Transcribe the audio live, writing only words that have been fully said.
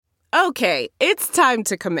Okay, it's time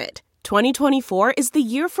to commit. 2024 is the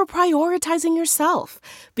year for prioritizing yourself.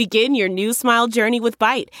 Begin your new smile journey with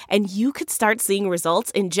Byte, and you could start seeing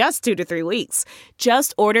results in just 2 to 3 weeks.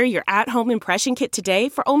 Just order your at-home impression kit today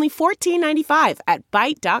for only $14.95 at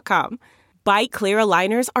Byte.com. Byte Clear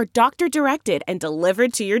aligners are doctor-directed and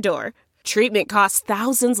delivered to your door. Treatment costs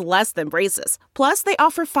thousands less than braces. Plus, they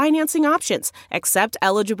offer financing options, accept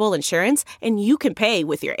eligible insurance, and you can pay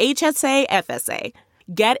with your HSA FSA.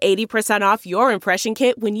 Get 80% off your impression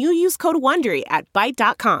kit when you use code WONDERY at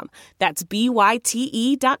Byte.com. That's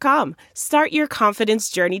BYTE.com. Start your confidence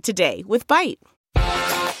journey today with Byte.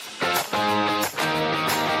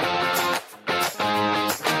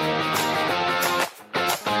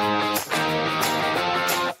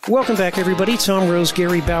 Welcome back, everybody. Tom Rose,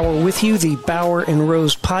 Gary Bauer with you. The Bauer and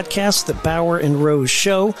Rose podcast, the Bauer and Rose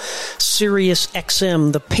Show, Sirius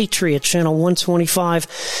XM, the Patriot, Channel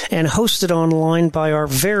 125, and hosted online by our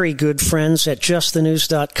very good friends at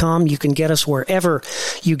justthenews.com. You can get us wherever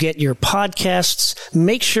you get your podcasts.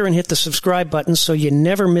 Make sure and hit the subscribe button so you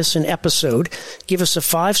never miss an episode. Give us a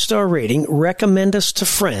 5-star rating. Recommend us to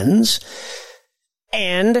friends.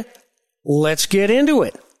 And let's get into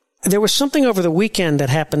it. There was something over the weekend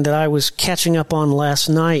that happened that I was catching up on last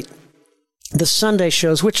night. The Sunday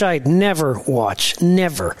shows, which I never watch,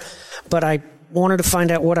 never. But I wanted to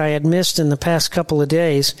find out what I had missed in the past couple of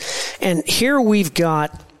days. And here we've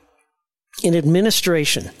got an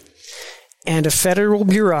administration and a federal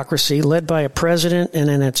bureaucracy led by a president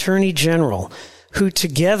and an attorney general who,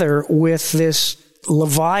 together with this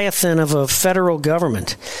leviathan of a federal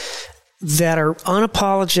government, that are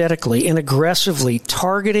unapologetically and aggressively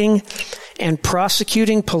targeting and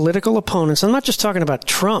prosecuting political opponents. I'm not just talking about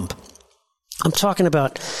Trump. I'm talking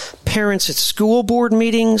about parents at school board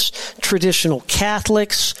meetings, traditional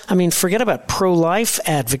Catholics. I mean, forget about pro-life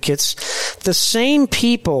advocates. The same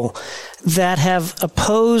people that have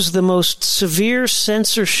opposed the most severe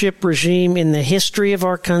censorship regime in the history of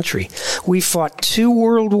our country. We fought 2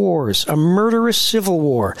 world wars, a murderous civil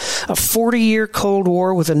war, a 40-year Cold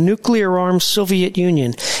War with a nuclear-armed Soviet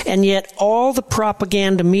Union, and yet all the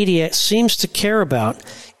propaganda media seems to care about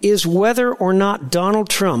is whether or not Donald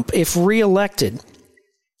Trump, if reelected,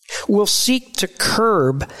 will seek to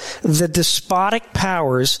curb the despotic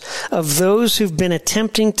powers of those who've been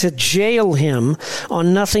attempting to jail him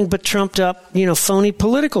on nothing but trumped up, phony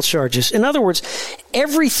political charges. In other words,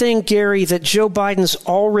 everything, Gary, that Joe Biden's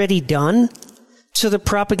already done to the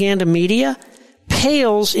propaganda media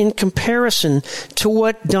pales in comparison to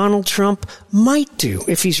what Donald Trump might do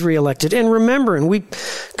if he's reelected. And remember, and we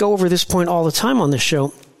go over this point all the time on this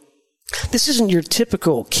show, this isn't your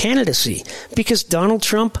typical candidacy because Donald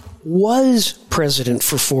Trump was president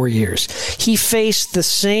for 4 years. He faced the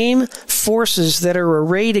same forces that are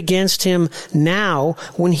arrayed against him now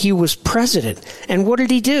when he was president. And what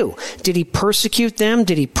did he do? Did he persecute them?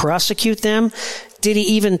 Did he prosecute them? Did he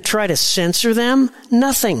even try to censor them?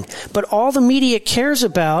 Nothing. But all the media cares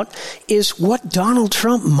about is what Donald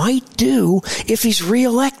Trump might do if he's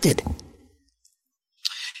reelected.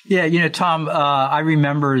 Yeah, Tom, I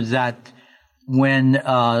remember that when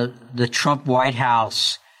the Trump White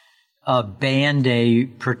House banned a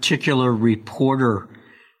particular reporter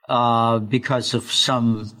because of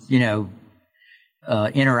some,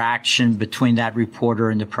 interaction between that reporter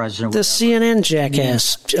and the president. The CNN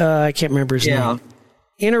jackass, I can't remember his name.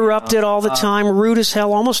 Interrupted all the time, rude as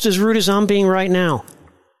hell, almost as rude as I'm being right now.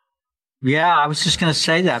 Yeah, I was just going to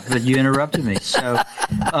say that, but you interrupted me. So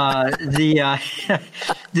the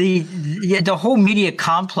whole media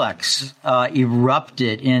complex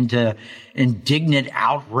erupted into indignant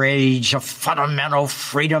outrage of fundamental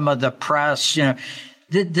freedom of the press.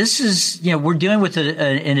 This is, we're dealing with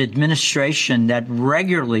an administration that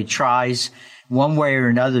regularly tries one way or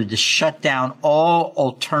another to shut down all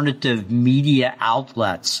alternative media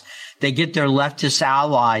outlets. They get their leftist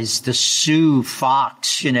allies to sue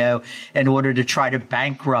Fox, in order to try to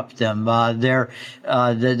bankrupt them.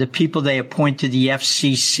 The people they appoint to the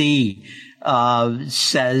FCC,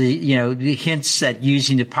 hints at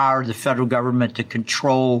using the power of the federal government to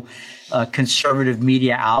control conservative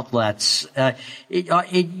media outlets.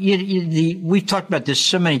 We've talked about this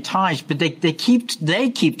so many times, but they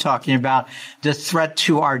keep talking about the threat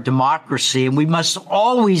to our democracy, and we must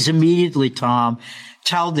always immediately, Tom,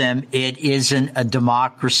 tell them it isn't a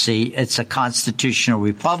democracy. It's a constitutional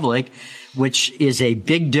republic, which is a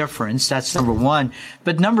big difference. That's number one.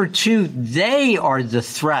 But number two, they are the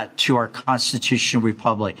threat to our constitutional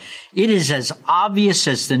republic. It is as obvious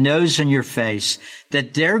as the nose on your face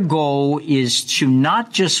that their goal is to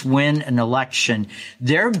not just win an election.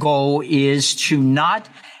 Their goal is to not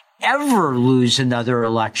ever lose another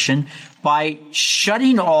election by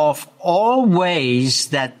shutting off all ways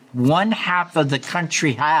that one half of the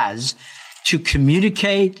country has to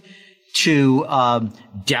communicate, to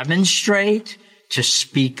demonstrate, to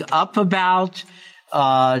speak up about,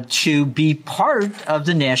 to be part of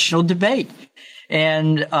the national debate.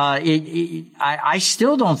 And I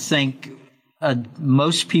still don't think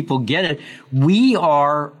most people get it. We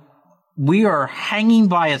are hanging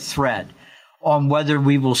by a thread on whether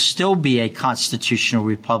we will still be a constitutional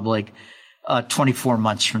republic 24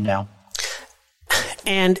 months from now.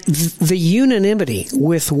 And the unanimity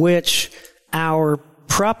with which our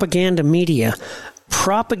propaganda media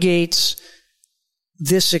propagates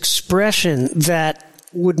this expression that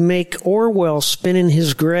would make Orwell spin in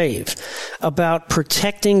his grave about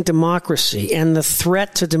protecting democracy and the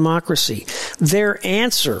threat to democracy. Their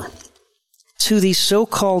answer to the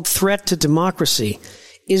so-called threat to democracy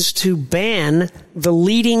is to ban the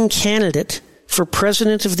leading candidate for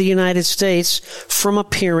President of the United States from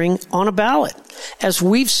appearing on a ballot. As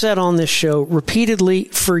we've said on this show repeatedly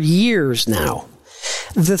for years now,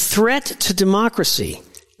 the threat to democracy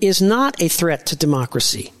is not a threat to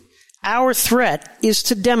democracy. Our threat is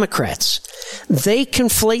to Democrats. They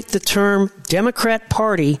conflate the term Democrat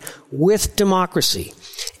Party with democracy.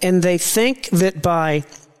 And they think that by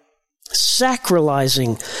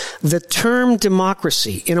sacralizing the term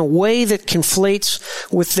democracy in a way that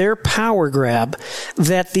conflates with their power grab,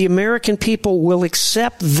 that the American people will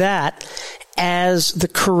accept that as the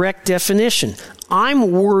correct definition.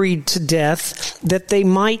 I'm worried to death that they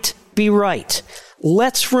might be right.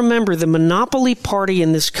 Let's remember the monopoly party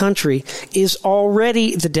in this country is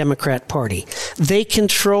already the Democrat Party. They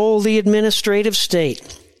control the administrative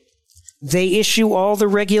state. They issue all the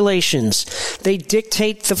regulations. They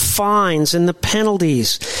dictate the fines and the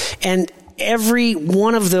penalties. And every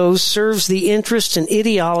one of those serves the interest and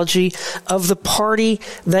ideology of the party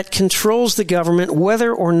that controls the government,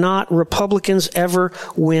 whether or not Republicans ever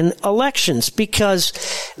win elections, because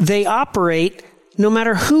they operate no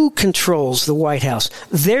matter who controls the White House.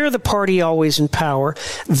 They're the party always in power.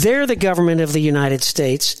 They're the government of the United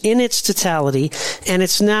States in its totality, and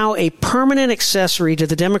it's now a permanent accessory to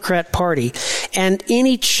the Democrat Party. And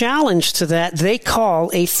any challenge to that, they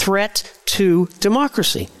call a threat to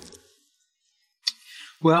democracy.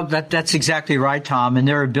 Well, that's exactly right, Tom. And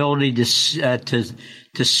their ability to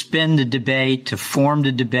spin the debate, to form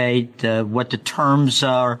the debate, what the terms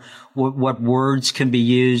are, what words can be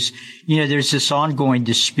used. You know, there's this ongoing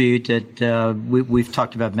dispute that we've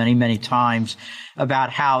talked about many, many times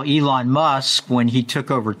about how Elon Musk, when he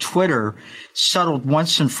took over Twitter, settled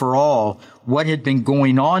once and for all what had been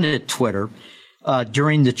going on at Twitter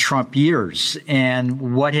during the Trump years.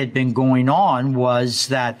 And what had been going on was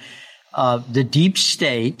that the deep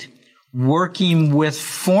state, working with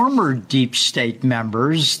former deep state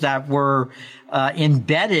members that were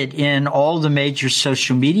embedded in all the major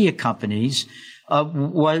social media companies,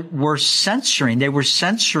 were censoring. They were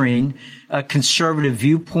censoring conservative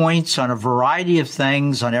viewpoints on a variety of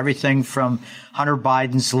things, on everything from Hunter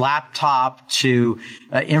Biden's laptop to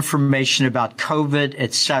information about COVID,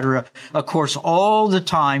 et cetera. Of course, all the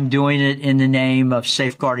time doing it in the name of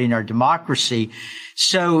safeguarding our democracy.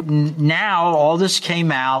 So now all this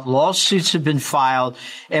came out, lawsuits have been filed,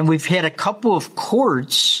 and we've had a couple of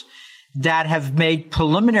courts that have made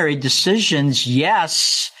preliminary decisions.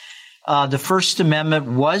 Yes, the First Amendment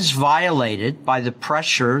was violated by the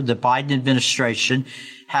pressure the Biden administration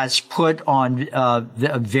has put on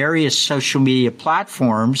various social media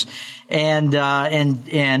platforms, and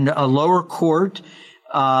a lower court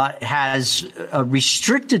has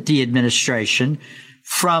restricted the administration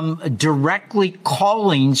from directly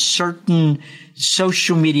calling certain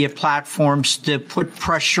social media platforms to put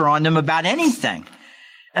pressure on them about anything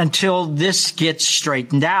until this gets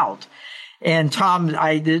straightened out. And Tom,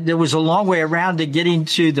 there was a long way around to getting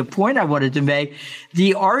to the point I wanted to make.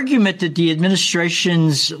 The argument that the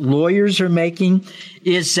administration's lawyers are making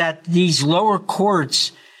is that these lower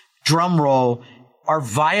courts, drum roll, are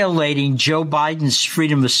violating Joe Biden's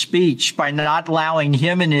freedom of speech by not allowing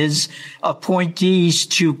him and his appointees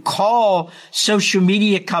to call social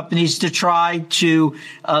media companies to try to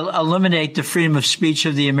eliminate the freedom of speech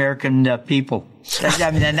of the American people.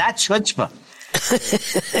 I mean, and that's chutzpah.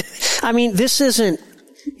 I mean,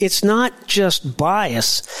 it's not just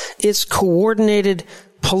bias, it's coordinated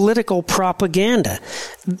political propaganda.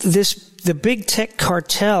 The big tech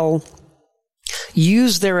cartel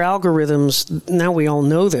use their algorithms. Now we all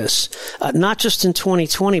know this, not just in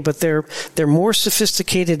 2020, but they're more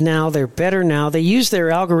sophisticated now. They're better now. They use their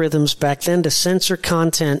algorithms back then to censor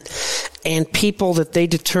content and people that they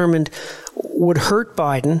determined would hurt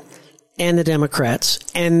Biden and the Democrats,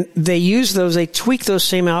 and they tweak those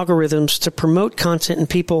same algorithms to promote content and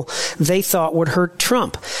people they thought would hurt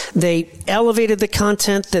Trump. They elevated the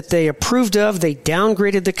content that they approved of, they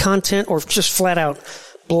downgraded the content, or just flat out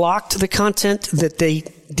blocked the content that they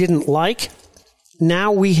didn't like.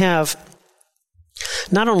 Now we have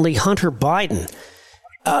not only Hunter Biden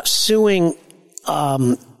suing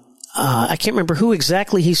I can't remember who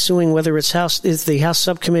exactly he's suing, whether it's the House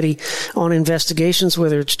Subcommittee on Investigations,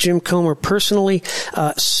 whether it's Jim Comer personally,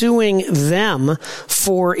 suing them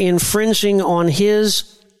for infringing on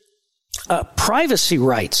his privacy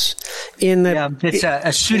rights. It's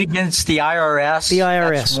a suit against the IRS. The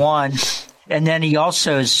IRS. That's one. And then he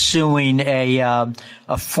also is suing a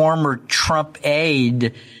former Trump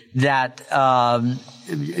aide that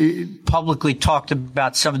publicly talked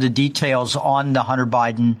about some of the details on the Hunter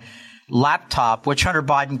Biden laptop, which Hunter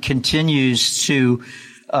Biden continues to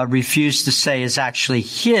refuse to say is actually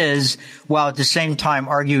his, while at the same time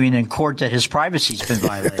arguing in court that his privacy's been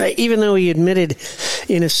violated. Even though he admitted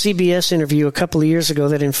in a CBS interview a couple of years ago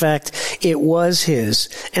that, in fact, it was his.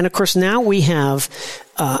 And, of course, now we have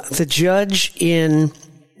the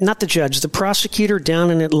prosecutor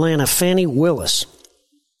down in Atlanta, Fani Willis,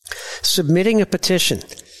 submitting a petition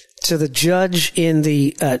to the judge in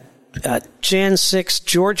the Jan 6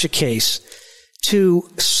 Georgia case to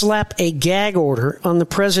slap a gag order on the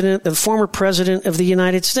former president of the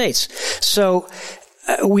United States. So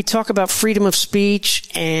we talk about freedom of speech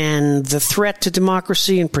and the threat to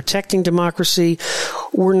democracy and protecting democracy.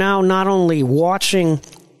 We're now not only watching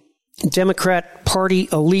Democrat Party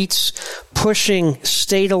elites pushing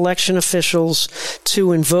state election officials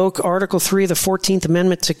to invoke Article 3 of the 14th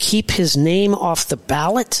Amendment to keep his name off the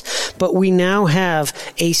ballot, but we now have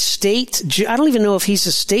a state, I don't even know if he's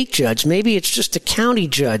a state judge, maybe it's just a county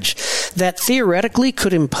judge, that theoretically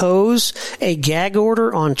could impose a gag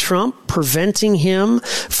order on Trump, preventing him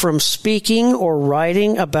from speaking or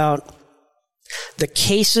writing about the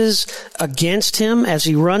cases against him as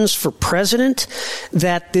he runs for president,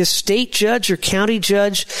 that this state judge or county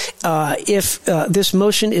judge, if this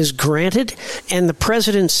motion is granted and the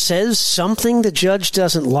president says something the judge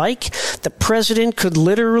doesn't like, the president could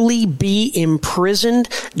literally be imprisoned,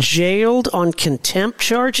 jailed on contempt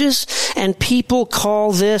charges, and people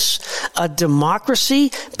call this a democracy.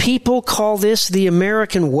 People call this the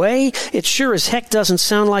American way. It sure as heck doesn't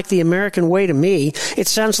sound like the American way to me. It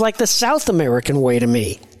sounds like the South American way to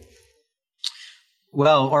me.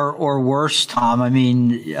 Well, or worse, Tom. I mean,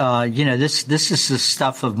 this is the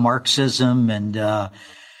stuff of Marxism and, in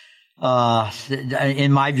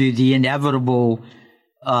my view, the inevitable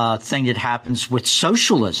thing that happens with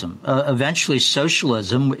socialism. Eventually,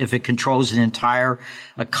 socialism, if it controls an entire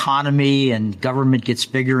economy and government gets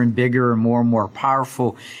bigger and bigger and more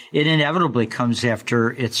powerful, it inevitably comes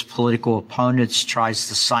after its political opponents, tries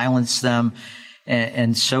to silence them,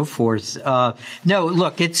 and so forth. No,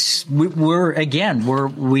 look,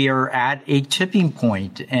 we are at a tipping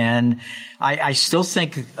point, and I still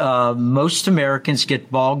think most Americans get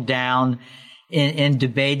bogged down in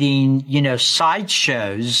debating,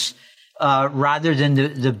 sideshows rather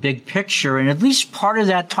than the big picture. And at least part of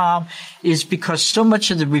that, Tom, is because so much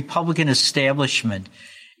of the Republican establishment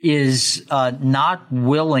is not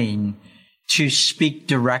willing to speak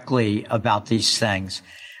directly about these things.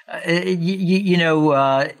 I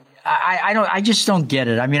just don't get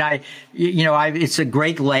it. I mean, it's a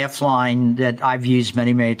great laugh line that I've used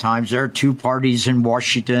many, many times. There are two parties in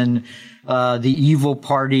Washington, the evil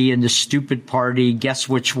party and the stupid party. Guess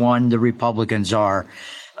which one the Republicans are.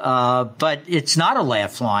 But it's not a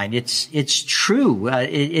laugh line. It's true.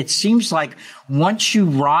 It seems like once you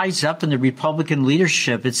rise up in the Republican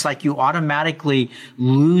leadership, it's like you automatically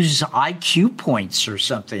lose IQ points or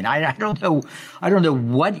something. I don't know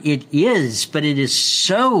what it is, but it is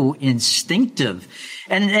so instinctive.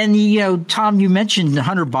 And Tom, you mentioned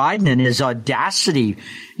Hunter Biden and his audacity,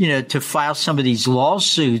 to file some of these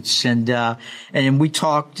lawsuits. And we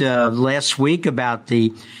talked last week about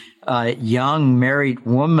the young married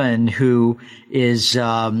woman who is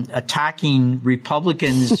attacking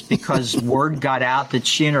Republicans because word got out that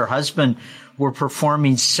she and her husband were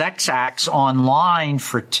performing sex acts online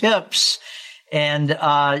for tips. And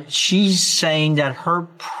she's saying that her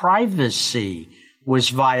privacy was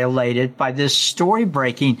violated by this story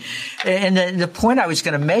breaking. And the point I was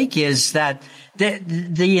going to make is that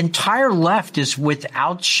the entire left is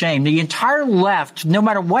without shame. The entire left, no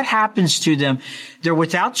matter what happens to them, they're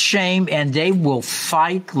without shame and they will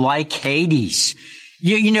fight like Hades.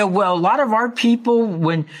 Well, a lot of our people,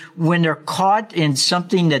 when they're caught in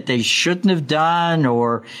something that they shouldn't have done,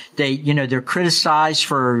 or they're criticized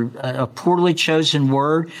for a poorly chosen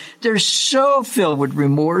word, they're so filled with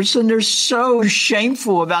remorse and they're so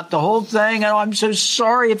shameful about the whole thing. Oh, I'm so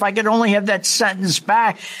sorry, if I could only have that sentence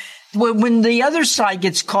back. When the other side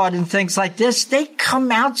gets caught in things like this, they come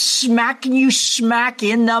out smacking you smack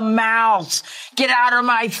in the mouth. Get out of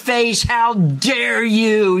my face. How dare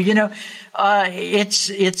you?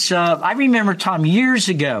 I remember, Tom, years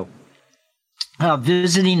ago,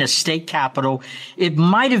 visiting a state capitol. It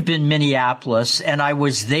might have been Minneapolis, and I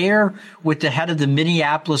was there with the head of the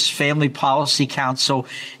Minneapolis Family Policy Council,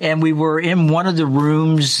 and we were in one of the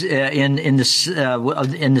rooms in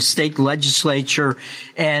the state legislature,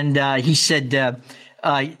 and he said,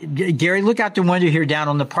 Gary, look out the window here down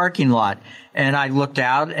on the parking lot. And I looked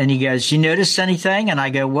out, and he goes, you notice anything? And I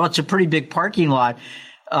go, well, it's a pretty big parking lot.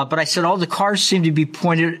 But I said, all the cars seem to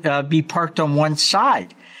be parked on one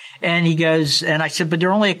side. And he goes, and I said, but there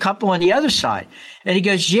are only a couple on the other side. And he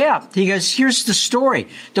goes, yeah. He goes, here's the story.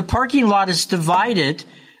 The parking lot is divided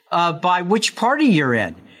by which party you're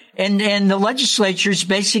in. And the legislature is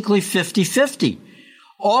basically 50-50.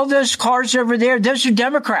 All those cars over there, those are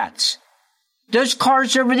Democrats. Those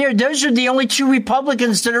cars over there, those are the only two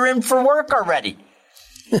Republicans that are in for work already.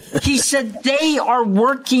 He said they are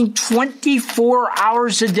working 24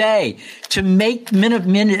 hours a day to make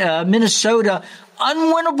Minnesota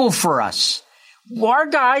unwinnable for us. Our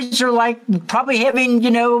guys are like probably having,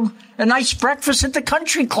 a nice breakfast at the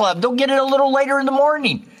country club. They'll get it a little later in the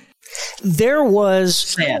morning. There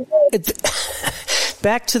was,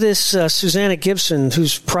 back to this Susanna Gibson,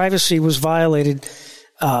 whose privacy was violated,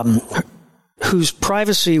 whose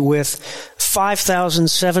privacy with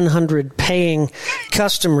 5,700 paying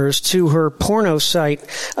customers to her porno site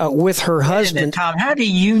with her husband. Tom, how do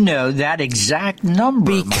you know that exact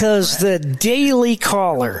number? Because the Daily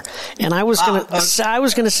Caller, and I was going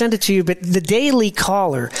to send it to you, but the Daily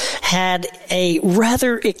Caller had a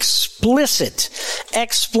rather explicit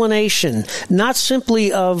explanation, not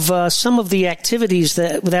simply of some of the activities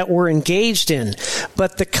that were engaged in,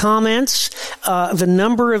 but the comments, the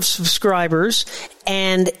number of subscribers,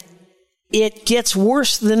 and it gets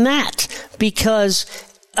worse than that, because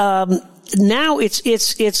now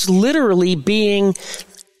it's literally being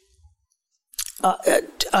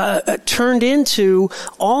turned into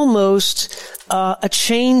almost a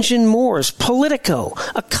change in mores. Politico,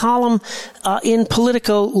 a column in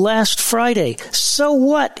Politico last Friday. So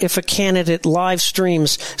what if a candidate live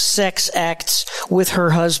streams sex acts with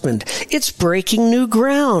her husband? It's breaking new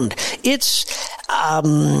ground. It's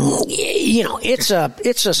it's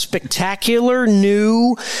a spectacular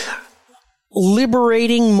new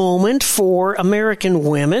liberating moment for American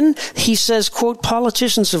women. He says, quote,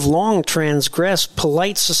 politicians have long transgressed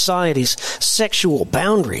polite society's sexual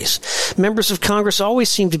boundaries. Members of Congress always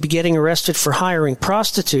seem to be getting arrested for hiring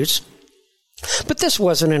prostitutes. But this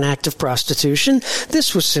wasn't an act of prostitution.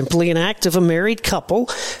 This was simply an act of a married couple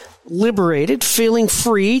liberated, feeling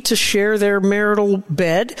free to share their marital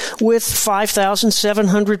bed with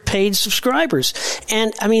 5,700 paid subscribers.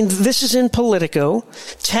 And, this is in Politico.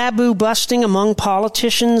 Taboo busting among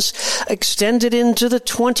politicians extended into the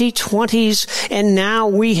 2020s, and now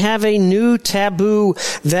we have a new taboo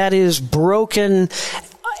that is broken,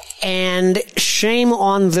 and shame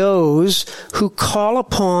on those who call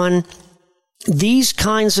upon these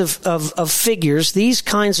kinds of figures, these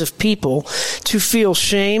kinds of people, to feel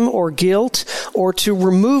shame or guilt or to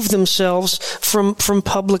remove themselves from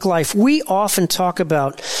public life. We often talk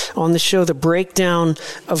about on the show the breakdown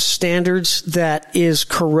of standards that is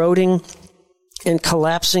corroding and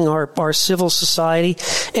collapsing our civil society.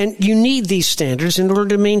 And you need these standards in order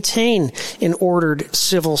to maintain an ordered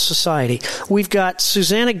civil society. We've got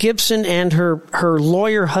Susanna Gibson and her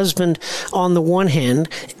lawyer husband on the one hand,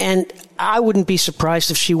 and I wouldn't be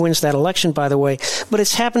surprised if she wins that election, by the way, but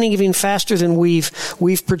it's happening even faster than we've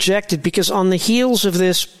projected, because on the heels of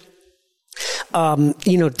this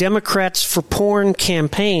Democrats for Porn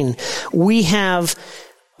campaign, we have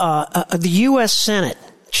the U.S. Senate,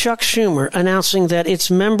 Chuck Schumer, announcing that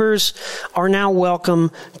its members are now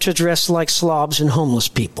welcome to dress like slobs and homeless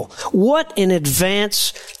people. What an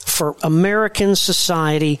advance for American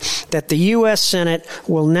society that the U.S. Senate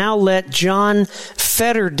will now let John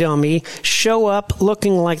Fetterdummy show up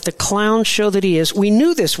looking like the clown show that he is. We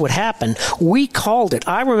knew this would happen. We called it.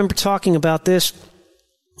 I remember talking about this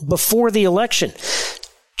before the election.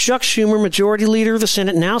 Chuck Schumer, Majority Leader of the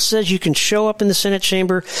Senate, now says you can show up in the Senate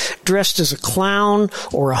chamber dressed as a clown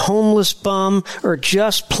or a homeless bum or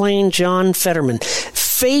just plain John Fetterman.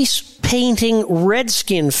 Face-painting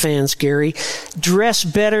Redskin fans, Gary, dress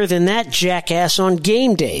better than that jackass on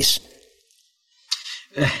game days.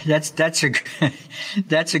 That's a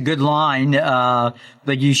good line,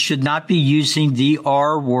 but you should not be using the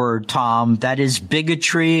R word, Tom. That is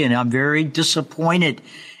bigotry, and I'm very disappointed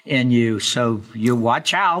in you. So you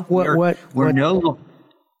watch out. What's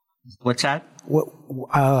that?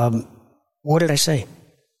 What did I say?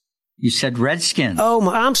 You said Redskins. Oh,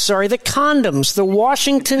 I'm sorry. The condoms, the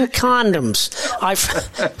Washington condoms.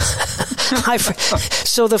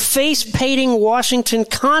 So the face-painting Washington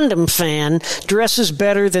condom fan dresses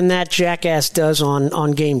better than that jackass does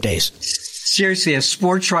on game days. Seriously, a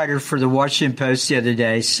sports writer for the Washington Post the other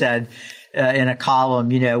day said in a column,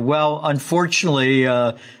 unfortunately,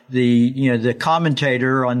 the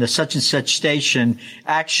commentator on the such and such station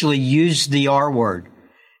actually used the R word,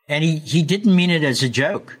 and he didn't mean it as a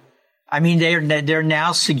joke. I mean, they're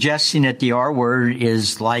now suggesting that the R word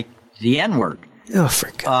is like the N word. Oh,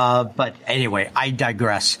 for God. But anyway, I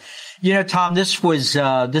digress. Tom, this is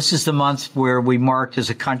the month where we marked as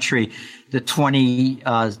a country the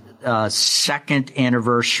 22nd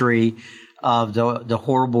anniversary of the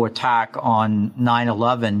horrible attack on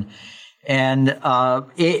 9/11. And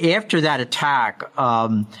after that attack,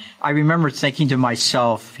 I remember thinking to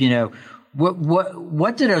myself,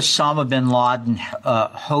 what did Osama bin Laden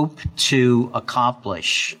hope to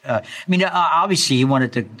accomplish? Obviously he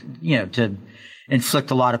wanted to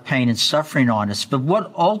inflict a lot of pain and suffering on us, but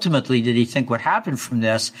what ultimately did he think would happen from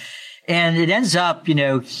this? And it ends up,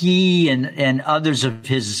 he and others of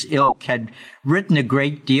his ilk had written a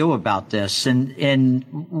great deal about this, and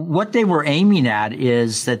what they were aiming at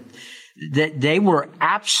is that they were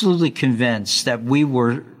absolutely convinced that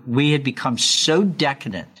we had become so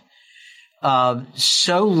decadent,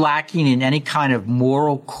 so lacking in any kind of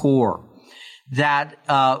moral core that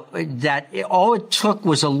all it took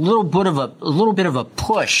was a little bit of a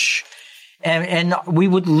push, and we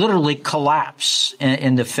would literally collapse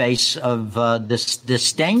in the face of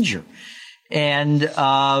this danger. And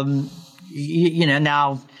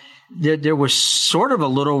now there was sort of a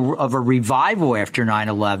little of a revival after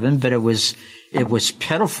 9/11, but it was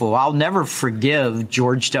pitiful. I'll never forgive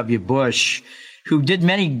George W. Bush, who did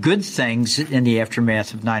many good things in the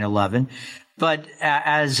aftermath of 9/11. But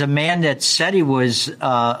as a man that said he was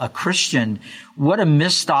a Christian, what a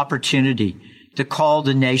missed opportunity to call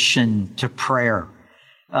the nation to prayer,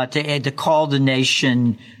 to call the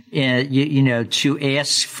nation, to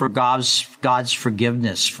ask for God's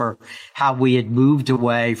forgiveness for how we had moved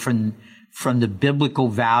away from the biblical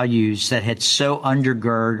values that had so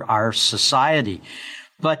undergird our society.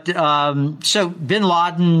 But so bin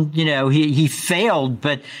Laden, he failed,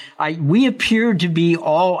 but we appear to be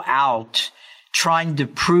all out trying to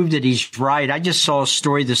prove that he's right. I just saw a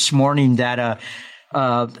story this morning that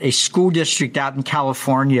a school district out in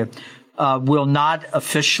California will not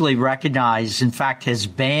officially recognize, in fact, has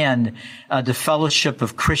banned the Fellowship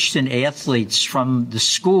of Christian Athletes from the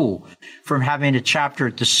school, from having a chapter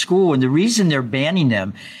at the school. And the reason they're banning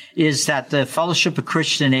them is that the Fellowship of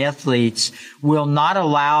Christian Athletes will not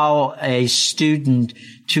allow a student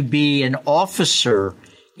to be an officer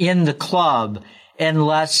in the club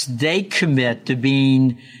unless they commit to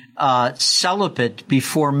being celibate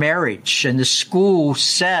before marriage. And the school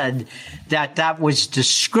said that was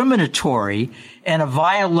discriminatory and a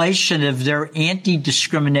violation of their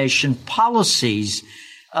anti-discrimination policies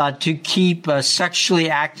to keep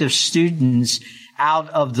sexually active students out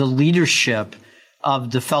of the leadership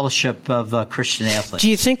of the Fellowship of Christian Athletes. Do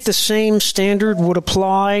you think the same standard would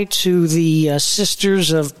apply to the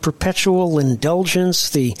Sisters of Perpetual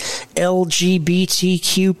Indulgence, the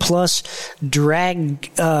LGBTQ plus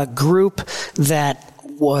drag group that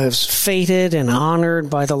was feted and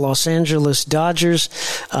honored by the Los Angeles Dodgers?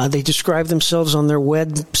 They describe themselves on their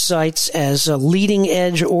websites as a leading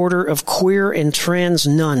edge order of queer and trans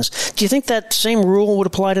nuns. Do you think that same rule would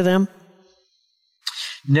apply to them?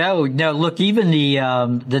 No. Look, even the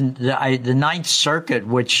Ninth Circuit,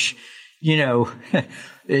 which,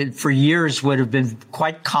 for years would have been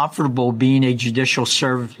quite comfortable being a judicial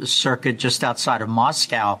circuit just outside of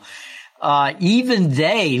Moscow. Even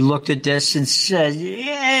they looked at this and said,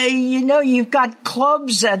 yeah, you've got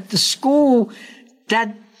clubs at the school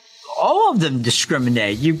that all of them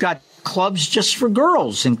discriminate. You've got clubs just for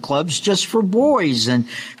girls and clubs just for boys and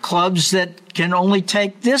clubs that can only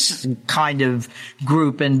take this kind of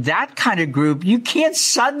group and that kind of group. You can't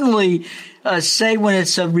suddenly say when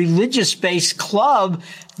it's a religious-based club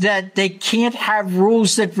that they can't have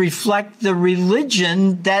rules that reflect the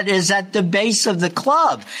religion that is at the base of the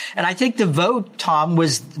club. And I think the vote, Tom,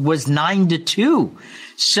 was 9-2.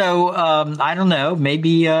 So, I don't know,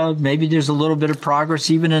 maybe there's a little bit of progress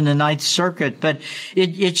even in the Ninth Circuit, but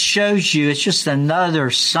it shows you, it's just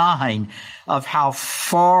another sign of how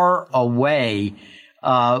far away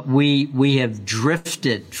we have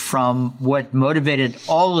drifted from what motivated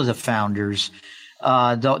all of the founders.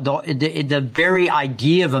 The very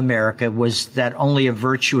idea of America was that only a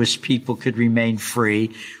virtuous people could remain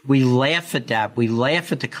free. We laugh at that. We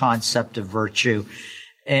laugh at the concept of virtue.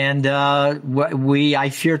 And, I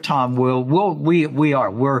fear, Tom,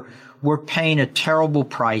 we're paying a terrible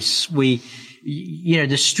price.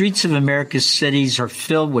 The streets of America's cities are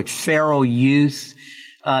filled with feral youth.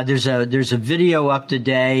 There's a video up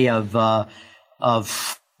today of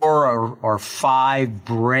 4 or 5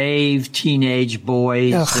 brave teenage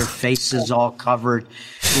boys, their faces all covered,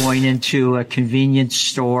 going into a convenience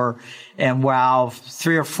store. And while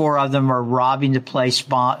 3 or 4 of them are robbing the place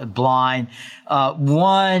blind,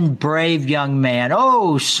 one brave young man,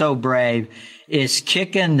 oh, so brave, is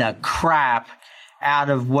kicking the crap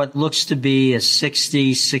out of what looks to be a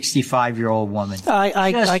 65-year-old woman.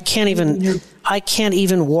 I can't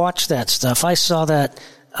even watch that stuff. I saw that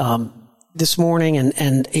this morning,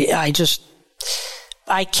 and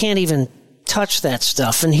I can't even touch that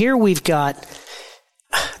stuff. And here we've got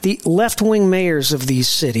the left-wing mayors of these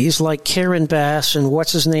cities, like Karen Bass and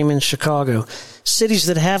what's-his-name in Chicago, cities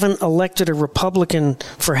that haven't elected a Republican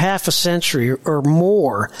for half a century or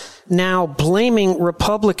more, now blaming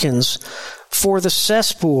Republicans for the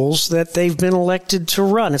cesspools that they've been elected to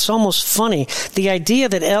run. It's almost funny. The idea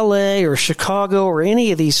that L.A. or Chicago or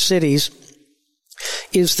any of these cities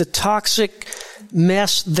is the toxic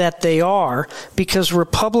mess that they are because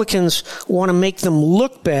Republicans want to make them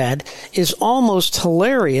look bad is almost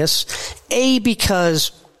hilarious.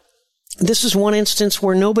 Because this is one instance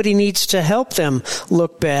where nobody needs to help them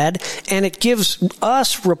look bad, and it gives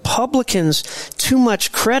us Republicans too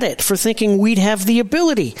much credit for thinking we'd have the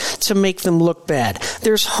ability to make them look bad.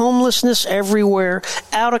 There's homelessness everywhere,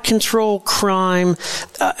 out of control crime,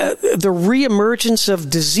 the reemergence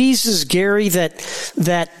of diseases, Gary,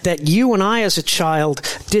 that you and I as a child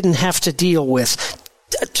didn't have to deal with.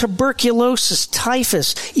 Tuberculosis,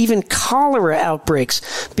 typhus, even cholera outbreaks,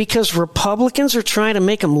 because Republicans are trying to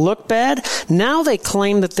make them look bad. Now they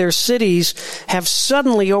claim that their cities have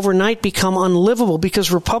suddenly overnight become unlivable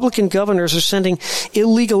because Republican governors are sending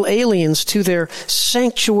illegal aliens to their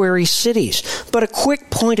sanctuary cities. But a quick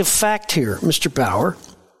point of fact here, Mr. Bauer.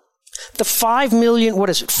 The 5 million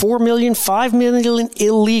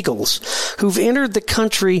illegals who've entered the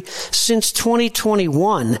country since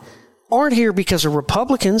 2021 aren't here because of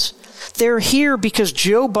Republicans. They're here because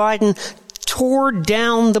Joe Biden tore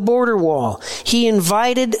down the border wall. He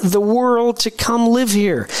invited the world to come live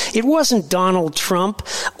here. It wasn't Donald Trump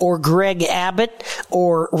or Greg Abbott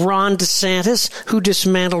or Ron DeSantis who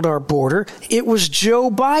dismantled our border. It was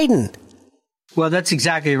Joe Biden. Well, that's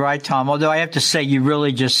exactly right, Tom. Although I have to say you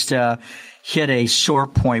really just hit a sore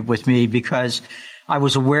point with me because I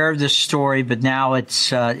was aware of this story, but now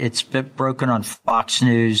it's been broken on Fox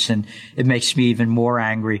News, and it makes me even more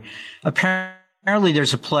angry. Apparently,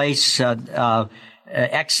 there's a place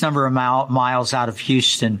X number of miles out of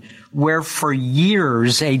Houston where for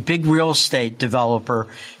years a big real estate developer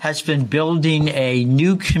has been building a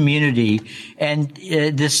new community, and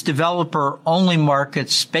this developer only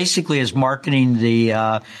basically is marketing the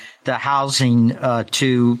housing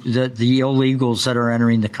to the illegals that are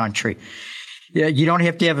entering the country. You don't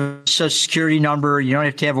have to have a Social Security number. You don't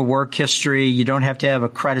have to have a work history. You don't have to have a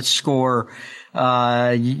credit score.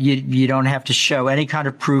 You don't have to show any kind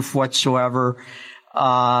of proof whatsoever.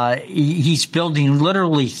 He's building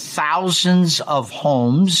literally thousands of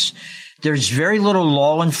homes. There's very little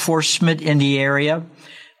law enforcement in the area.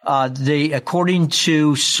 According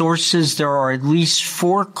to sources, there are at least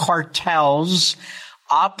 4 cartels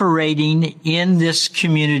operating in this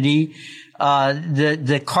community.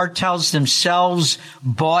 The cartels themselves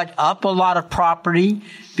bought up a lot of property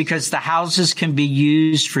because the houses can be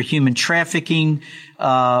used for human trafficking,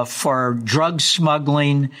 for drug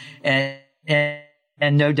smuggling, and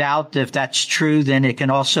no doubt if that's true, then it can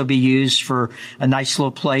also be used for a nice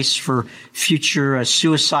little place for future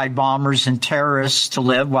suicide bombers and terrorists to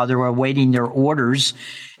live while they're awaiting their orders.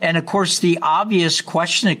 And of course, the obvious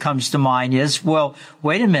question that comes to mind is, well,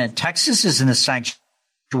 wait a minute, Texas isn't a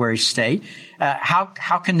sanctuary state.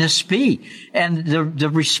 How can this be? And the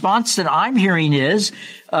response that I'm hearing is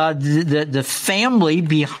the family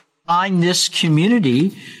behind behind this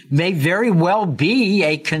community may very well be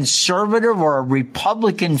a conservative or a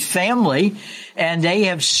Republican family, and they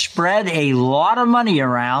have spread a lot of money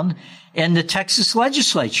around in the Texas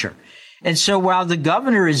legislature. And so while the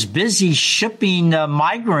governor is busy shipping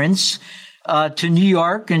migrants to New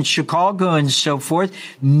York and Chicago and so forth,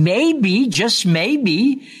 maybe, just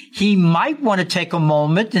maybe, he might want to take a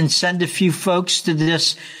moment and send a few folks to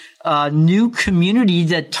this new community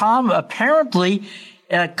that, Tom, apparently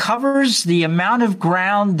covers the amount of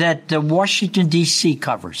ground that Washington, D.C.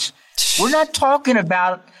 covers. We're not talking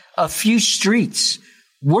about a few streets.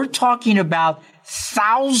 We're talking about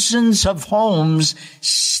thousands of homes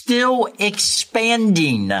still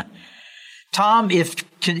expanding. Tom,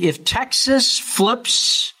 if Texas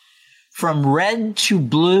flips from red to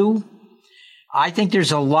blue, I think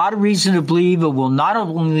there's a lot of reason to believe it will not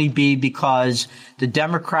only be because the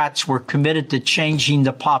Democrats were committed to changing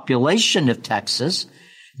the population of Texas,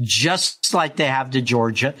 just like they have to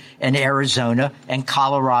Georgia and Arizona and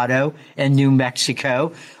Colorado and New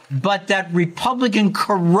Mexico, but that Republican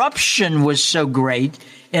corruption was so great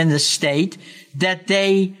in the state that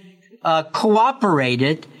they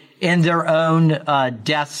cooperated in their own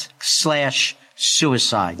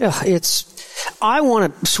death/suicide. I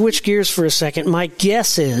want to switch gears for a second. My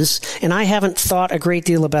guess is, and I haven't thought a great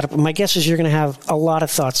deal about it, but my guess is you're going to have a lot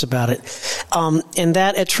of thoughts about it. And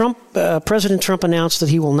that President Trump announced that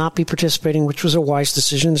he will not be participating, which was a wise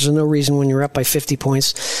decision. There's no reason when you're up by 50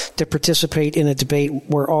 points to participate in a debate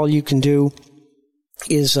where all you can do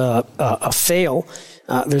is a fail.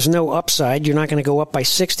 There's no upside. You're not going to go up by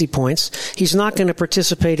 60 points. He's not going to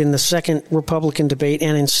participate in the second Republican debate,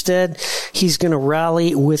 and instead he's going to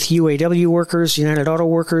rally with UAW workers, United Auto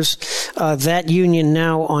Workers, that union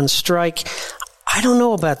now on strike. I don't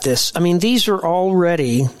know about this. I mean, these are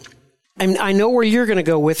already... I know where you're going to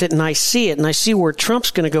go with it, and I see it, and I see where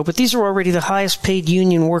Trump's going to go, but these are already the highest paid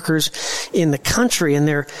union workers in the country, and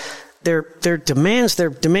their demands, they're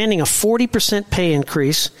demanding a 40% pay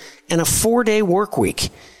increase and a 4-day work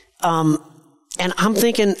week. And I'm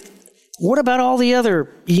thinking, what about all the other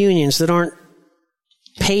unions that aren't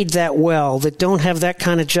paid that well, that don't have that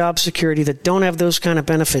kind of job security, that don't have those kind of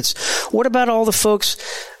benefits? What about all the folks,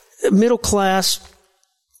 middle class,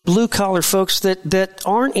 blue-collar folks that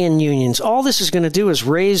aren't in unions? All this is going to do is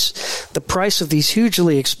raise the price of these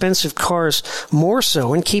hugely expensive cars more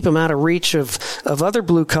so and keep them out of reach of other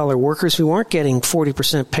blue-collar workers who aren't getting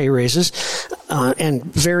 40% pay raises and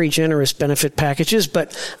very generous benefit packages.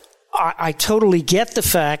 But I totally get the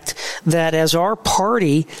fact that as our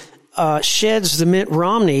party sheds the Mitt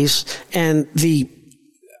Romneys and the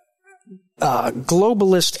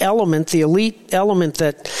globalist element, the elite element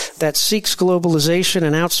that seeks globalization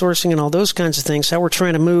and outsourcing and all those kinds of things, how we're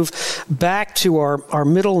trying to move back to our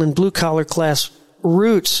middle and blue collar class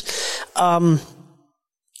roots.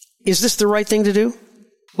 Is this the right thing to do?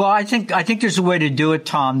 Well, I think there's a way to do it,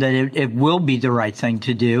 Tom, that it will be the right thing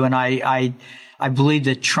to do. And I believe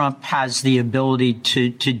that Trump has the ability to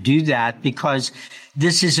do that because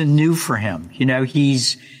this isn't new for him. You know,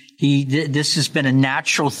 this has been a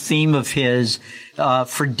natural theme of his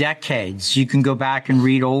for decades. You can go back and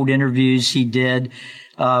read old interviews he did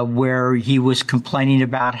where he was complaining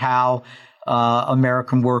about how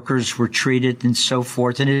American workers were treated and so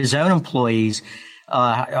forth. And his own employees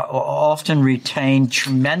often retained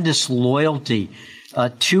tremendous loyalty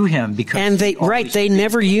to him because they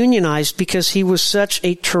never unionized because he was such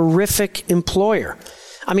a terrific employer.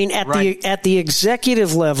 I mean, at the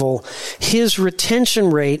executive level, his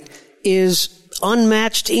retention rate is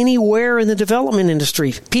unmatched anywhere in the development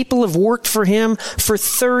industry. People have worked for him for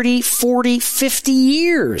 30, 40, 50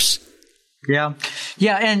 years. Yeah.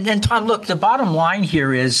 And Tom, look, the bottom line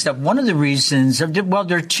here is that one of the reasons, well,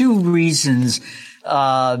 there are two reasons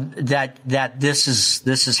that this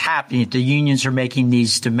is happening. The unions are making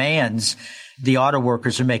these demands. The auto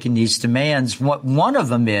workers are making these demands. One of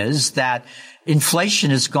them is that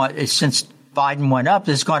inflation has gone, since Biden went up,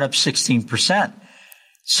 has gone up 16%.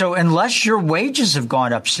 So unless your wages have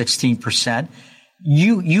gone up 16%,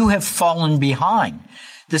 you have fallen behind.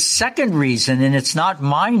 The second reason, and it's not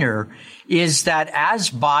minor, is that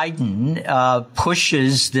as Biden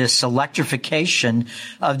pushes this electrification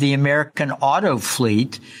of the American auto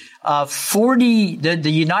fleet, the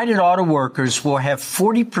United Auto Workers will have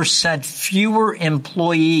 40% fewer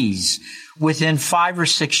employees within 5 or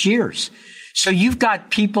 6 years. So you've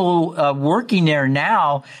got people working there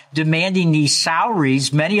now demanding these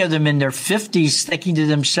salaries, many of them in their 50s, thinking to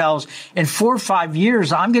themselves, in 4 or 5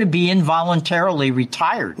 years, I'm going to be involuntarily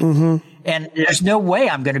retired. Mm-hmm. And there's no way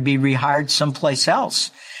I'm going to be rehired someplace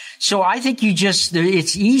else. So I think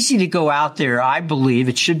it's easy to go out there. I believe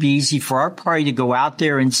it should be easy for our party to go out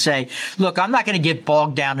there and say, look, I'm not going to get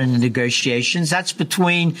bogged down in the negotiations. That's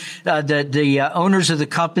between the owners of the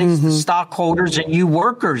companies, the stockholders, and you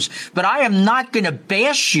workers. But I am not going to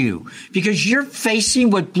bash you because you're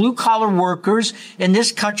facing what blue collar workers in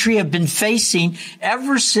this country have been facing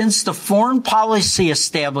ever since the foreign policy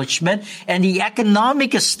establishment and the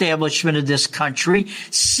economic establishment of this country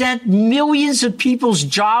sent millions of people's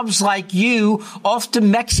jobs like you off to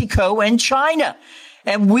Mexico and China.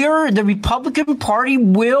 And the Republican Party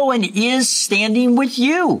will and is standing with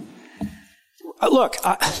you. Look,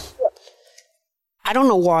 I don't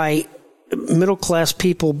know why middle-class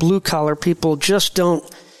people, blue-collar people just don't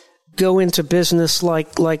go into business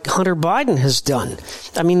like Hunter Biden has done.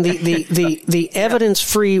 I mean, the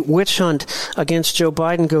evidence-free witch hunt against Joe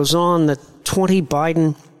Biden goes on. The 20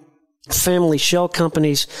 Biden family shell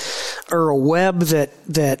companies are a web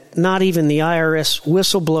that not even the IRS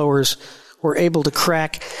whistleblowers were able to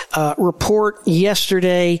crack. Report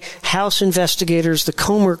yesterday, House investigators, the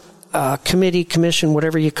Comer commission,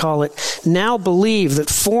 whatever you call it, now believe that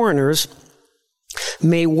foreigners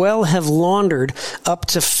may well have laundered up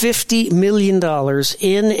to $50 million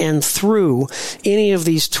in and through any of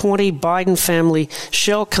these 20 Biden family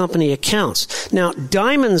shell company accounts. Now,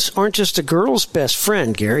 diamonds aren't just a girl's best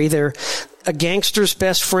friend, Gary. They're a gangster's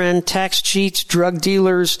best friend, tax cheats, drug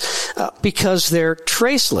dealers, because they're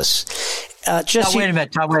traceless. Jesse, wait a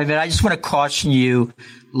minute. I just want to caution you.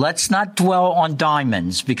 Let's not dwell on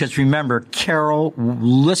diamonds because remember, Carol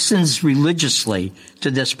listens religiously to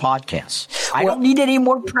this podcast. I don't need any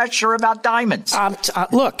more pressure about diamonds.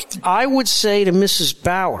 Look, I would say to Mrs.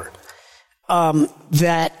 Bauer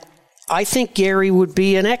that I think Gary would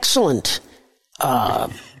be an excellent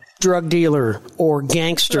drug dealer or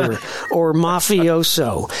gangster or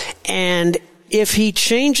mafioso. And if he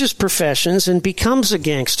changes professions and becomes a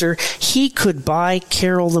gangster, he could buy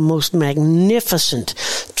Carol the most magnificent,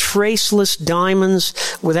 traceless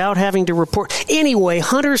diamonds without having to report. Anyway,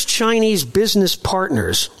 Hunter's Chinese business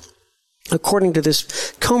partners, according to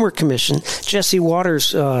this Comer Commission, Jesse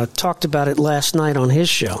Waters talked about it last night on his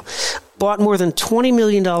show, bought more than $20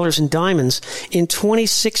 million in diamonds in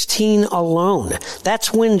 2016 alone.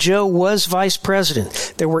 That's when Joe was vice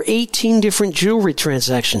president. There were 18 different jewelry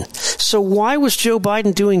transactions. So why was Joe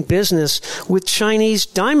Biden doing business with Chinese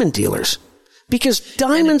diamond dealers? Because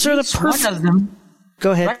diamonds are the perfect... One of them,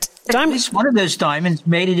 go ahead. Right, at least one of those diamonds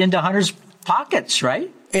made it into Hunter's pockets,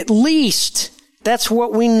 right? At least. That's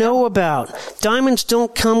what we know about. Diamonds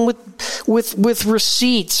don't come with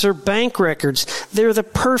receipts or bank records. They're the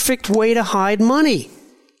perfect way to hide money.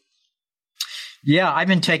 Yeah, I've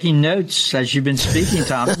been taking notes as you've been speaking,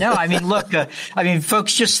 Tom. No, I mean, look,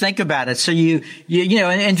 folks, just think about it. So you know,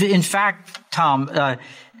 and in fact, Tom,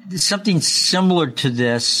 something similar to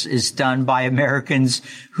this is done by Americans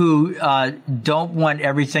who don't want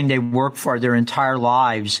everything they work for their entire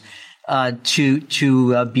lives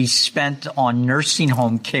to be spent on nursing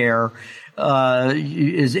home care.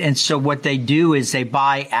 And so what they do is they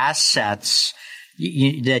buy assets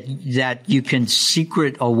that you can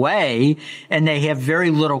secret away, and they have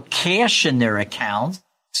very little cash in their accounts.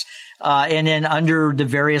 And then under the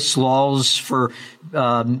various laws for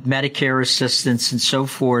Medicare assistance and so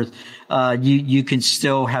forth, you can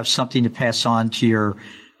still have something to pass on to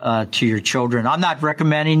your children. I'm not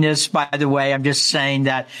recommending this, by the way. I'm just saying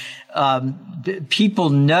that people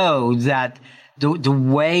know that the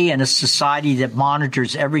way in a society that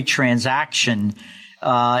monitors every transaction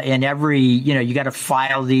and every, you got to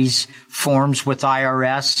file these forms with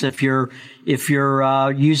IRS if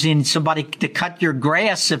you're using somebody to cut your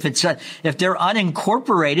grass, if they're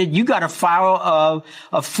unincorporated, you got to file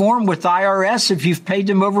a form with IRS if you've paid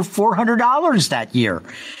them over $400 that year.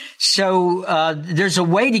 So there's a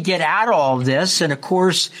way to get out of all of this, and of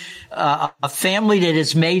course, a family that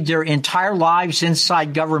has made their entire lives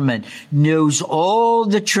inside government knows all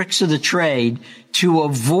the tricks of the trade to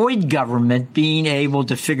avoid government being able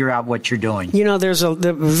to figure out what you're doing. There's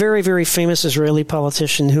the very, very famous Israeli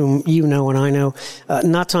politician whom you know and I know,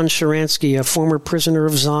 Natan Sharansky, a former prisoner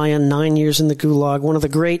of Zion, 9 years in the Gulag, one of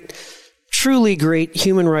the truly great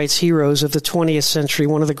human rights heroes of the 20th century,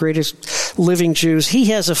 one of the greatest living Jews. He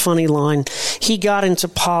has a funny line. He got into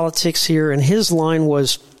politics here, and his line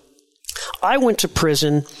was, I went to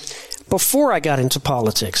prison before I got into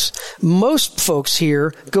politics. Most folks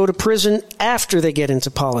here go to prison after they get into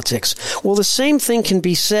politics. Well, the same thing can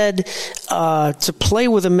be said, to play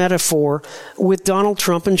with a metaphor, with Donald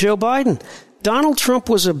Trump and Joe Biden. Donald Trump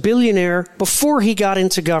was a billionaire before he got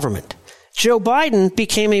into government. Joe Biden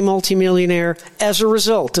became a multimillionaire as a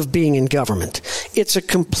result of being in government. It's a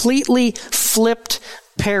completely flipped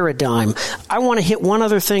paradigm. I want to hit one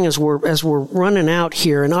other thing as we're running out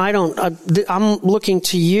here, and I'm looking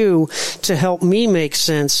to you to help me make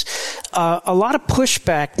sense. A lot of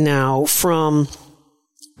pushback now from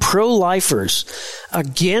pro-lifers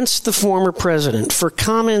against the former president for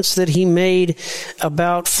comments that he made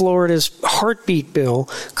about Florida's heartbeat bill,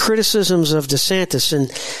 criticisms of DeSantis.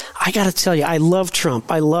 And I got to tell you, I love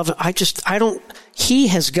Trump. He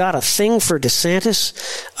has got a thing for DeSantis.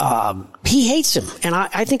 He hates him. And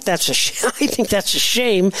I think that's a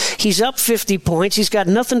shame. He's up 50 points. He's got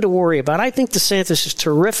nothing to worry about. I think DeSantis is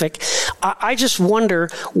terrific. I just wonder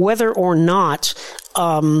whether or not,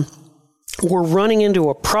 we're running into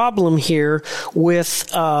a problem here with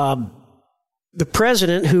the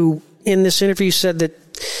president, who in this interview said that,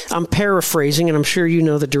 I'm paraphrasing, and I'm sure you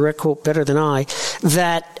know the direct quote better than I,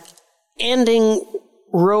 that ending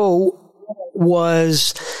Roe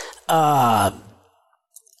was a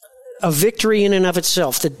victory in and of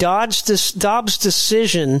itself. The Dobbs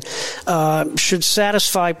decision should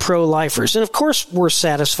satisfy pro-lifers. And of course we're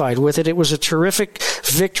satisfied with it. It was a terrific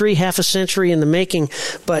victory, half a century in the making.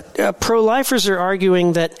 But pro-lifers are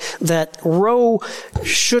arguing that Roe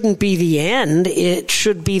shouldn't be the end. It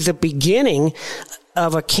should be the beginning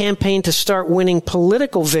of a campaign to start winning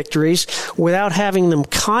political victories without having them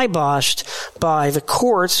kiboshed by the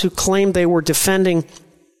courts, who claimed they were defending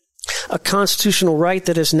a constitutional right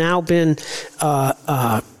that has now been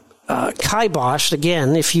kiboshed,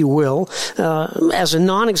 again, if you will, as a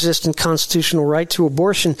non-existent constitutional right to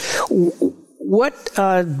abortion. What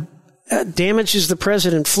damage is the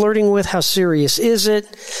president flirting with? How serious is it?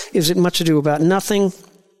 Is it much ado about nothing?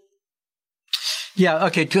 Yeah,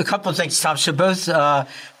 okay, a couple of things, Tom. So both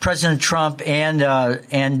President Trump and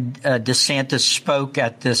DeSantis spoke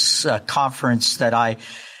at this conference that I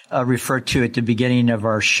referred to at the beginning of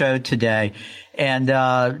our show today. And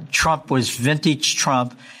Trump was vintage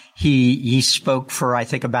Trump. He spoke for, I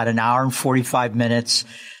think, about an hour and 45 minutes.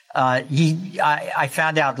 I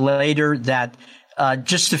found out later that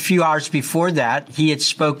just a few hours before that, he had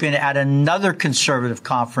spoken at another conservative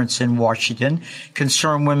conference in Washington,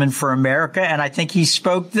 Concerned Women for America, and I think he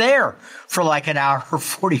spoke there for like an hour or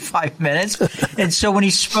 45 minutes. And so when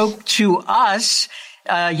he spoke to us,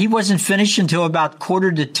 he wasn't finished until about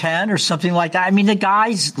 9:45 or something like that. I mean, the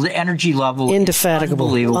guy's energy level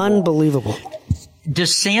indefatigable, is unbelievable.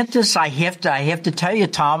 DeSantis, I have to tell you,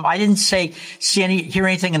 Tom, I didn't hear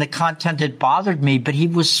anything in the content that bothered me, but he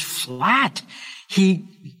was flat. He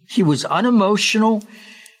was unemotional.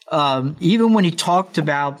 Even when he talked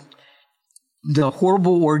about the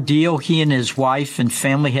horrible ordeal he and his wife and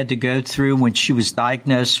family had to go through when she was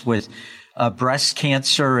diagnosed with breast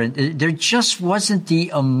cancer, and there just wasn't the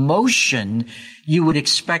emotion you would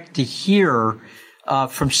expect to hear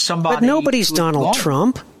from somebody. But nobody's Donald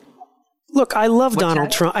Trump. Look, I love Donald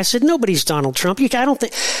Trump. I said, nobody's Donald Trump. I don't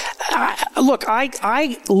think.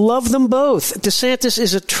 I love them both. DeSantis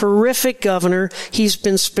is a terrific governor. He's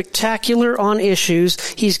been spectacular on issues.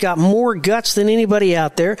 He's got more guts than anybody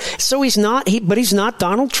out there. So he's not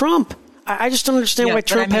Donald Trump. I just don't understand why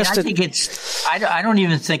Trump has to. I don't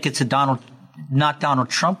even think it's not Donald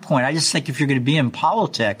Trump point. I just think if you're going to be in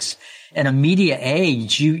politics in a media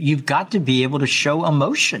age, you've got to be able to show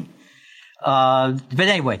emotion. But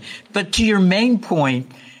anyway, but to your main point,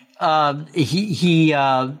 Trump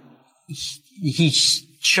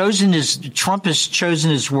has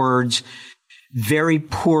chosen his words very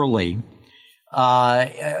poorly,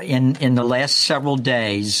 in the last several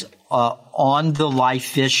days, on the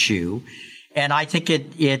life issue. And I think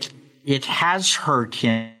it has hurt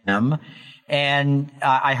him. And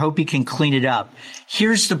I hope he can clean it up.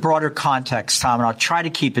 Here's the broader context, Tom, and I'll try to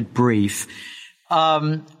keep it brief.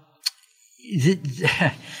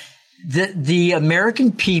 The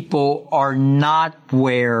American people are not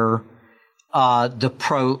where the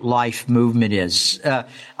pro-life movement is.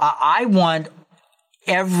 I want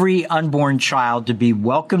every unborn child to be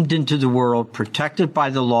welcomed into the world, protected by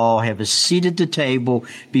the law, have a seat at the table,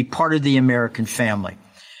 be part of the American family.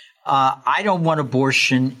 I don't want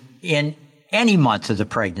abortion in any month of the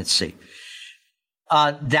pregnancy.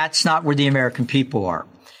 That's not where the American people are.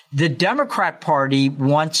 The Democrat Party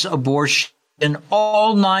wants abortion in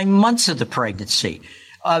all 9 months of the pregnancy.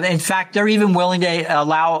 In fact, they're even willing to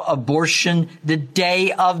allow abortion the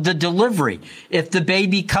day of the delivery. If the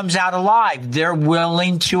baby comes out alive, they're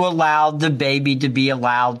willing to allow the baby to be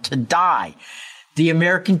allowed to die. The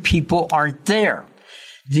American people aren't there.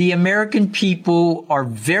 The American people are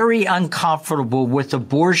very uncomfortable with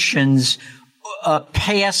abortions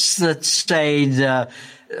past, let's say, the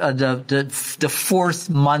fourth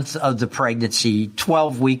month of the pregnancy,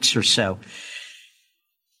 12 weeks or so,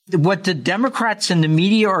 what the Democrats and the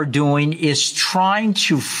media are doing is trying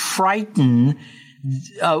to frighten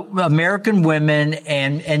American women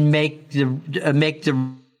and make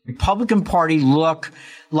the Republican Party look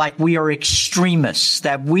like we are extremists,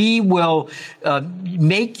 that we will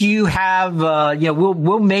make you have,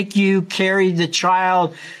 we'll make you carry the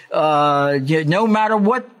child no matter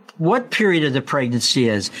what period of the pregnancy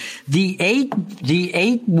is. The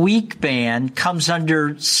 8-week ban comes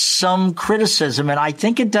under some criticism, and I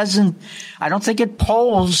don't think it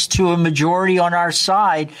polls to a majority on our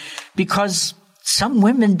side, because some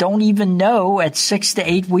women don't even know at 6 to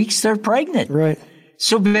 8 weeks they're pregnant. Right.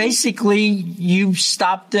 So basically, you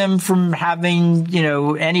stop them from having,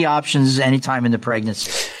 any options anytime in the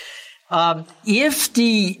pregnancy. If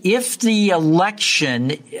the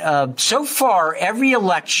election, so far, every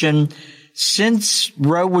election since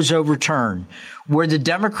Roe was overturned, where the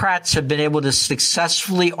Democrats have been able to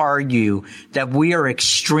successfully argue that we are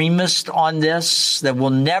extremist on this, that will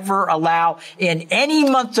never allow in any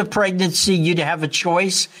month of pregnancy you to have a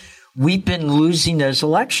choice, we've been losing those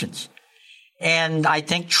elections. And I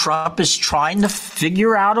think Trump is trying to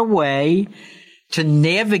figure out a way to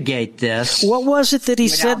navigate this. What was it that he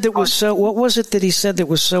said that was so? What was it that he said that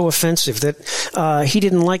was so offensive? That he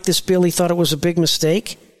didn't like this bill. He thought it was a big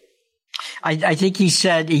mistake. I think he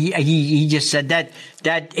said he just said that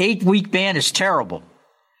 8-week ban is terrible.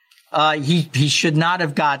 He should not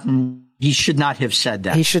have gotten. He should not have said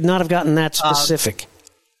that. He should not have gotten that specific.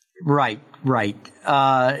 Right.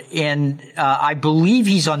 And I believe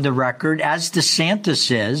he's on the record, as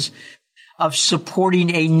DeSantis is, of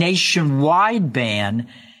supporting a nationwide ban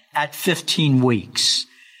at 15 weeks.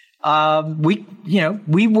 We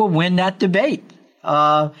will win that debate.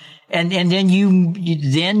 And then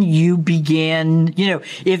you began,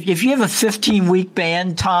 if you have a 15-week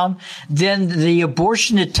ban, Tom, then the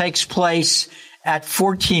abortion that takes place at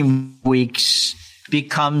 14 weeks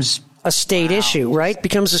becomes a state issue, right?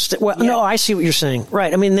 Becomes a state. Well, yeah. No, I see what you're saying.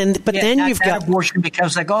 Right. I mean, then you've got abortion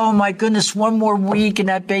becomes like, oh my goodness, one more week and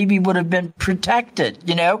that baby would have been protected,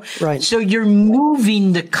 Right. So you're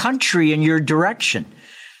moving the country in your direction.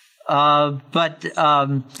 And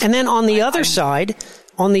then on the other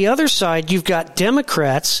side, you've got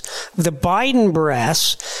Democrats, the Biden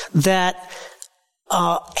brass that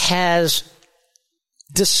has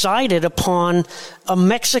decided upon a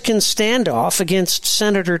Mexican standoff against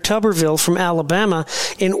Senator Tuberville from Alabama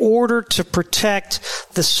in order to protect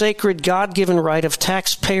the sacred God-given right of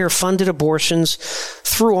taxpayer-funded abortions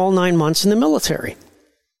through all 9 months in the military.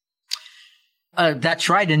 That's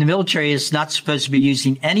right. And the military is not supposed to be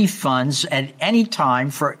using any funds at any time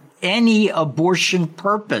for any abortion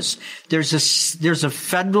purpose. There's a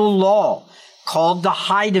federal law called the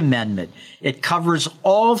Hyde Amendment. It covers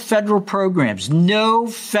all federal programs. No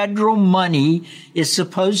federal money is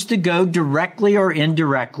supposed to go directly or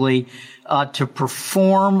indirectly to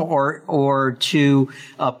perform or to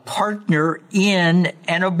partner in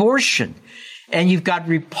an abortion. And you've got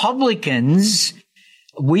Republicans,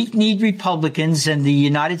 weak-kneed Republicans in the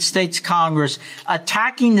United States Congress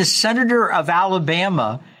attacking the senator of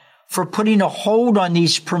Alabama for putting a hold on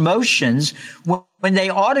these promotions when they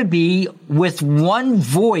ought to be with one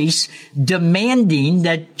voice demanding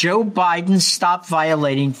that Joe Biden stop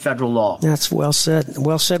violating federal law. That's well said.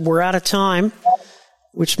 Well said. We're out of time,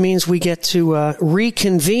 which means we get to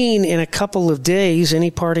reconvene in a couple of days. Any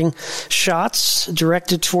parting shots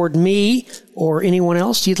directed toward me or anyone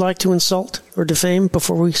else you'd like to insult or defame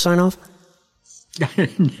before we sign off?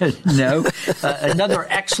 No. Another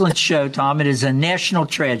excellent show, Tom. It is a national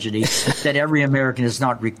tragedy that every American is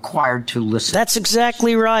not required to listen. That's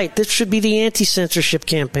exactly right. This should be the anti-censorship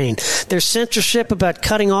campaign. There's censorship about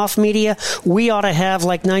cutting off media. We ought to have,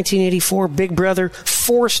 like 1984, Big Brother,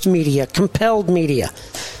 forced media, compelled media.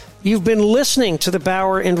 You've been listening to the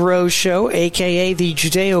Bauer and Rose Show, a.k.a. the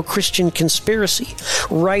Judeo-Christian Conspiracy,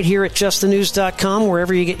 right here at justthenews.com,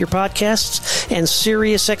 wherever you get your podcasts, and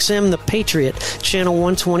SiriusXM, The Patriot, channel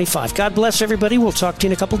 125. God bless everybody. We'll talk to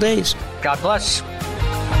you in a couple days. God bless.